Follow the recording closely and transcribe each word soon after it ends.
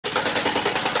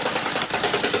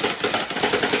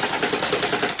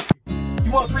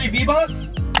You want free V-Bucks?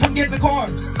 Come get the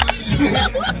cars.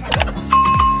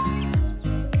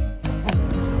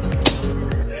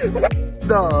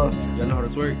 Duh. Y'all know how to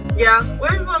twerk? Yeah.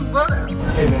 Where's my brother?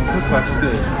 Hey man, quick question.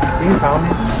 Good. Can you found me?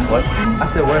 What? I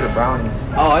said, where are the brownies?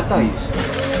 Oh, I thought you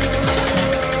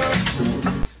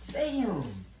said. Damn.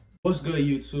 What's good,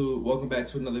 YouTube? Welcome back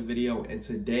to another video, and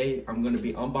today I'm going to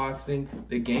be unboxing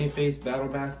the GameFace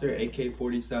Battlemaster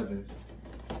Ak-47.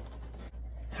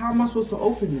 How am I supposed to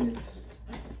open this?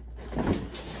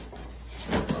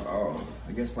 Oh,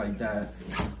 I guess like that.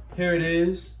 Here it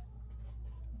is.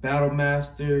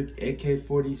 Battlemaster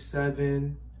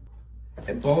Ak-47.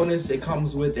 And bonus, it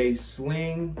comes with a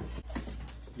sling.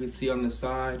 You can see on the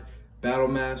side,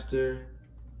 Battlemaster,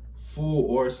 full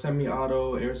or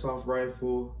semi-auto airsoft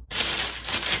rifle.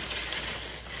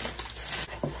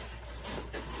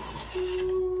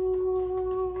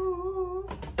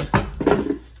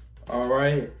 All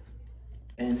right,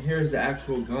 and here's the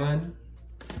actual gun.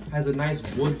 Has a nice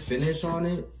wood finish on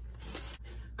it.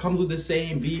 Comes with the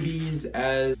same BBs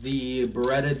as the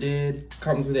Beretta did.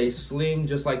 Comes with a sling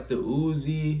just like the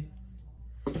Uzi.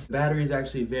 The battery is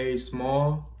actually very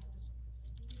small.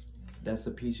 That's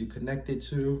the piece you connect it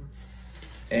to.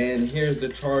 And here's the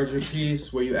charger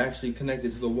piece where you actually connect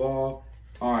it to the wall.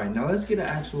 All right, now let's get an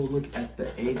actual look at the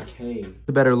AK.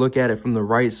 A better look at it from the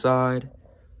right side.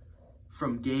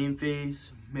 From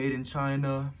GameFace, made in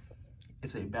China.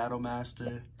 It's a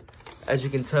Battlemaster. As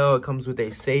you can tell, it comes with a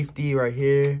safety right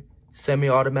here,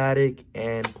 semi-automatic,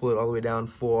 and pull it all the way down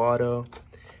full auto.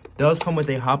 It does come with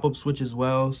a hop-up switch as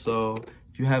well, so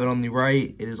if you have it on the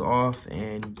right, it is off,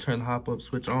 and you turn the hop-up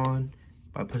switch on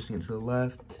by pushing it to the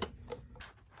left.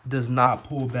 It does not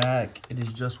pull back. It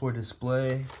is just for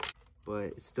display, but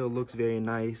it still looks very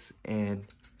nice and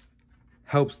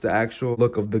helps the actual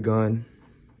look of the gun.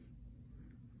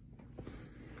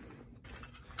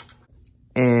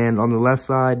 And on the left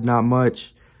side, not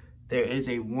much. There is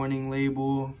a warning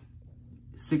label,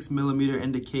 6mm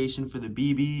indication for the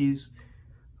BBs.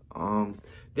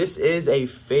 This is a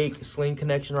fake sling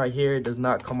connection right here. It does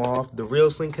not come off. The real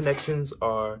sling connections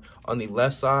are on the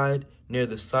left side near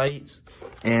the sights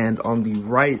and on the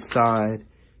right side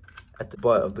at the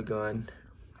butt of the gun.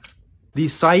 The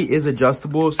sight is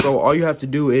adjustable, so all you have to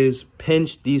do is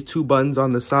pinch these two buttons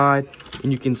on the side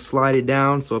and you can slide it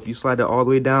down. So if you slide it all the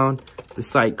way down, the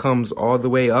sight comes all the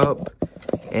way up,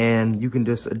 and you can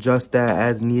just adjust that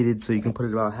as needed, so you can put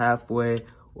it about halfway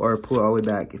or pull it all the way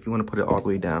back if you want to put it all the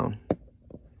way down.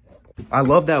 I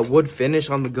love that wood finish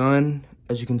on the gun,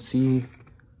 as you can see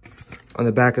on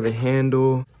the back of the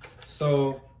handle.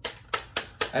 So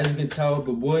as you can tell,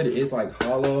 the wood is like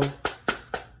hollow. It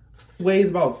weighs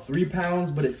about 3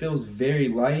 pounds, but it feels very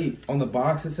light. On the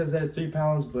box it says that it's 3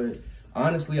 pounds, but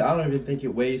honestly, I don't even think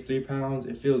it weighs 3 pounds.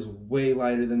 It feels way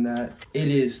lighter than that. It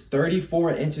is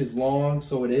 34 inches long,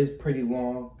 so it is pretty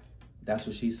long. That's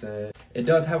what she said. It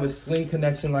does have a sling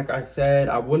connection, like I said.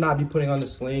 I would not be putting on the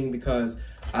sling because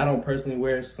I don't personally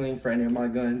wear a sling for any of my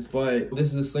guns, but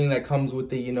this is a sling that comes with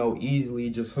the, you know, easily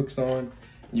just hooks on.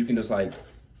 You can just like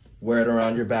wear it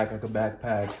around your back like a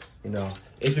backpack, you know,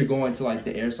 if you're going to like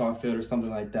the airsoft field or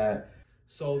something like that.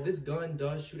 So this gun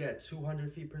does shoot at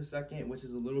 200 feet per second, which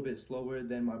is a little bit slower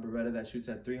than my Beretta that shoots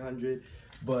at 300.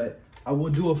 But I will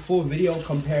do a full video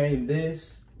comparing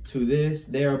this to this.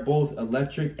 They are both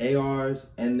electric ARs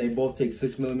and they both take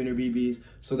 6mm BBs.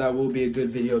 So that will be a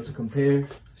good video to compare.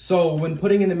 So when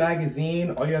putting in the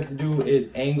magazine, all you have to do is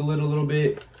angle it a little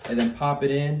bit and then pop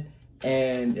it in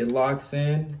and it locks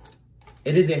in.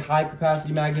 It is a high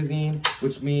capacity magazine,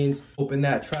 which means open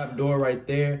that trap door right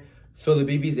there, fill the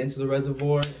BBs into the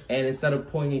reservoir, and instead of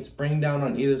pulling a spring down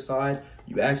on either side,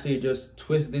 you actually just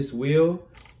twist this wheel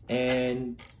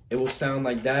and it will sound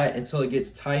like that until it gets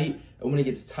tight. And when it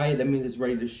gets tight, that means it's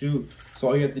ready to shoot. So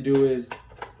all you have to do is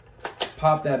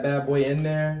pop that bad boy in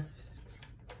there.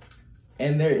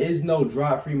 And there is no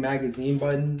drop-free magazine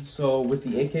button. So with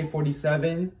the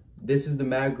AK-47, this is the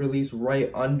mag release right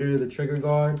under the trigger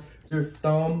guard. Your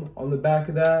thumb on the back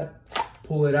of that,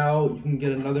 pull it out. You can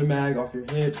get another mag off your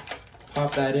hip,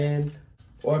 pop that in.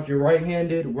 Or if you're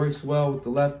right-handed, works well with the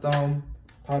left thumb,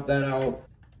 pop that out.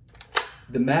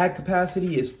 The mag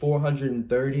capacity is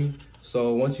 430.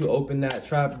 So once you open that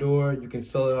trap door, you can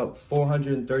fill it up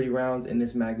 430 rounds in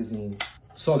this magazine.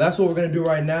 So that's what we're gonna do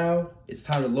right now. It's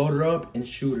time to load her up and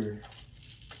shoot her.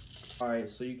 All right,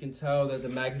 so you can tell that the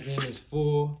magazine is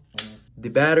full. The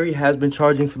battery has been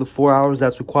charging for the 4 hours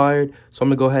that's required. So I'm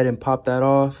gonna go ahead and pop that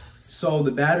off. So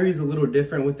the battery is a little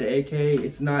different with the AK.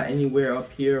 It's not anywhere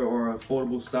up here or a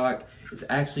foldable stock. It's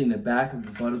actually in the back of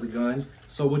the butt of the gun.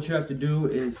 So what you have to do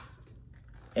is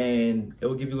and it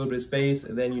will give you a little bit of space,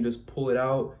 and then you just pull it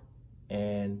out,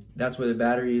 and that's where the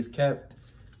battery is kept.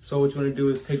 So what you want to do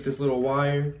is take this little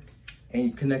wire and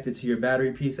you connect it to your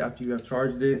battery piece after you have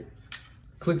charged it.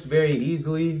 Clicks very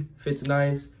easily, fits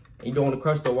nice, and you don't want to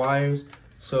crush the wires.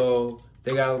 So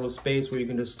they got a little space where you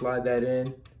can just slide that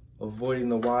in, avoiding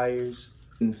the wires,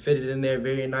 and fit it in there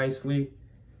very nicely.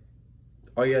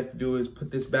 All you have to do is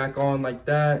put this back on like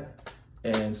that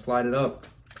and slide it up,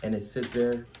 and it sits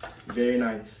there very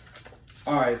nice.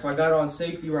 All right, so I got it on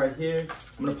safety right here.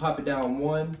 I'm gonna pop it down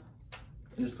one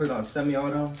and just put it on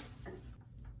semi-auto.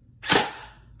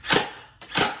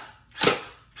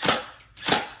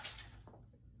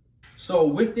 So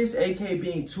with this AK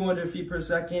being 200 feet per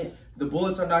second, the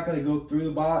bullets are not gonna go through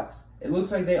the box. It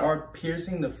looks like they are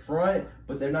piercing the front,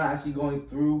 but they're not actually going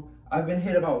through. I've been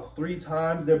hit about 3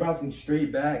 times. They're bouncing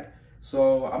straight back.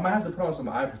 So I might have to put on some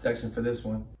eye protection for this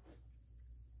one.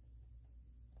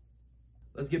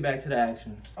 Let's get back to the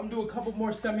action. I'm gonna do a couple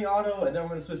more semi-auto and then we're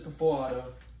gonna switch to full auto.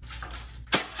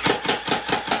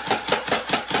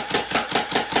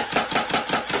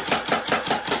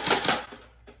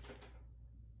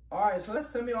 All right, so that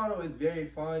semi-auto is very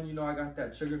fun. You know, I got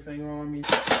that trigger finger on me.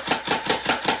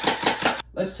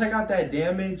 Let's check out that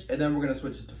damage and then we're gonna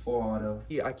switch it to full auto.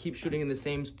 I keep shooting in the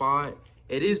same spot.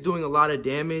 It is doing a lot of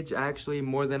damage, actually,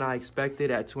 more than I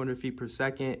expected at 200 feet per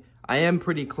second. I am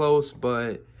pretty close,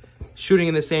 but shooting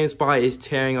in the same spot is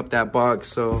tearing up that box.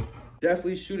 So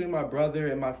definitely shooting my brother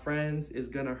and my friends is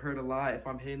gonna hurt a lot if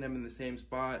I'm hitting them in the same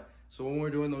spot. So when we're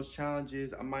doing those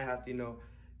challenges, I might have to, you know,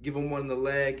 give them one in the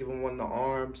leg, give them one in the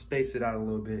arm, space it out a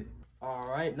little bit. All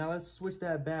right, now let's switch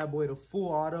that bad boy to full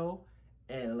auto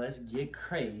and let's get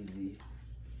crazy.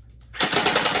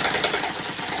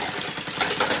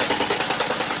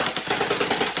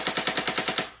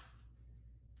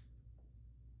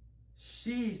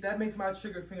 Sheesh, that makes my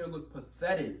trigger finger look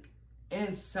pathetic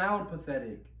and sound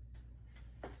pathetic.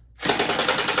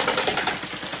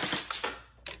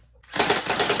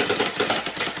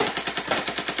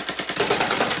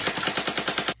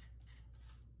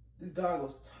 This dog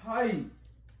was tight.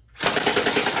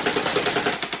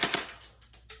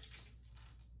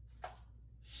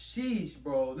 Sheesh,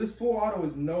 bro. This full auto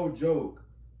is no joke.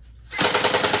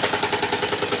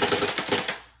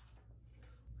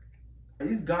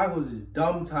 These goggles is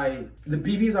dumb tight. The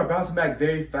BBs are bouncing back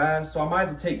very fast, so I might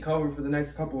have to take cover for the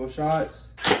next couple of shots.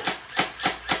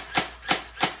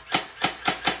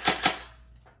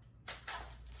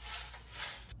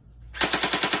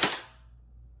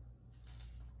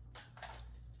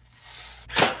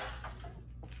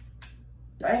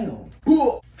 Damn.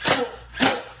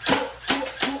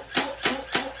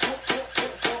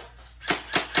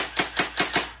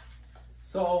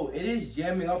 So it is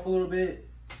jamming up a little bit.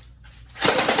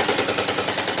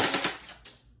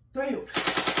 Damn.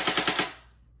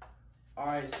 All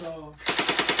right, so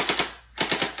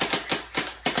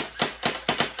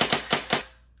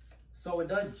it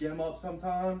does jam up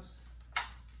sometimes.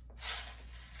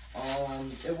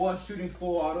 It was shooting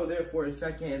full auto there for a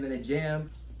second and then it jammed.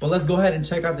 But let's go ahead and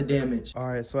check out the damage. All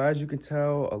right, so as you can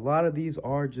tell, a lot of these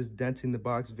are just denting the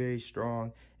box very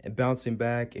strong and bouncing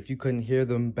back. If you couldn't hear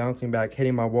them bouncing back,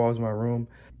 hitting my walls in my room.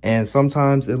 And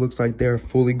sometimes it looks like they're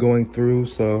fully going through.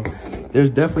 So there's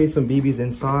definitely some BBs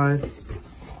inside.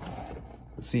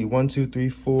 Let's see, 1, 2, 3,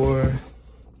 4,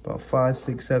 about 5,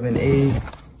 6, 7, 8.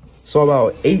 So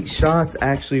about 8 shots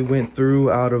actually went through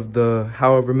out of the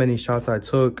however many shots I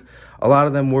took. A lot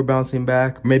of them were bouncing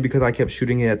back, maybe because I kept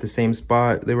shooting it at the same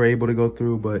spot. They were able to go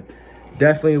through, but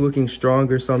definitely looking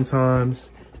stronger sometimes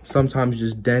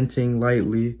just denting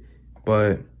lightly.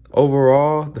 But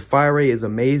overall, the fire rate is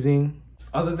amazing.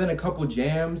 Other than a couple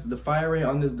jams, the fire rate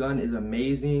on this gun is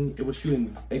amazing. It was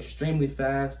shooting extremely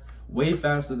fast, way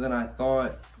faster than I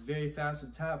thought. Very fast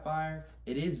with tap fire.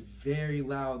 It is very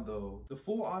loud though. The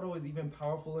full auto is even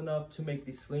powerful enough to make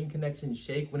the sling connection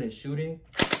shake when it's shooting.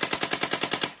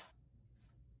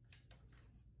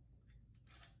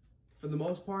 For the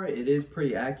most part, it is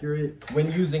pretty accurate.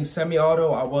 When using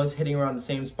semi-auto, I was hitting around the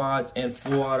same spots, and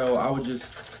full auto, I was just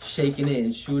shaking it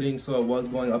and shooting, so it was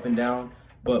going up and down.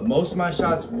 But most of my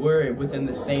shots were within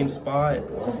the same spot.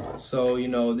 So, you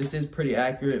know, this is pretty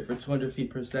accurate for 200 feet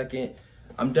per second.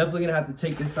 I'm definitely gonna have to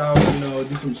take this out, you know,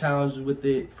 do some challenges with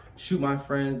it, shoot my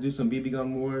friends, do some BB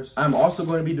gun wars. I'm also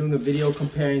going to be doing a video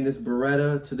comparing this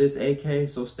Beretta to this AK,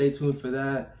 so stay tuned for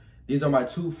that. These are my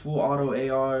 2 full auto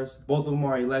ARs. Both of them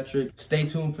are electric. Stay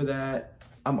tuned for that.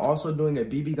 I'm also doing a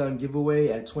BB gun giveaway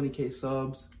at 20K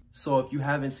subs. So if you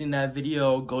haven't seen that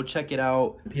video, go check it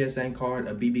out. PSN card,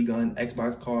 a BB gun,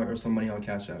 Xbox card, or some money on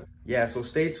Cash App. yeah, so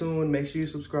stay tuned. Make sure you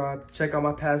subscribe. Check out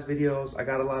my past videos. I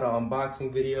got a lot of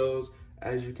unboxing videos,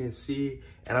 as you can see.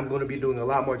 And I'm going to be doing a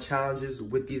lot more challenges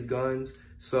with these guns.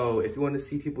 So if you want to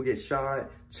see people get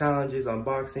shot, challenges,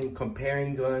 unboxing,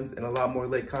 comparing guns, and a lot more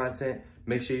lit content,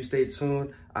 make sure you stay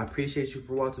tuned. I appreciate you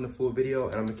for watching the full video,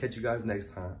 and I'm going to catch you guys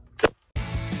next time.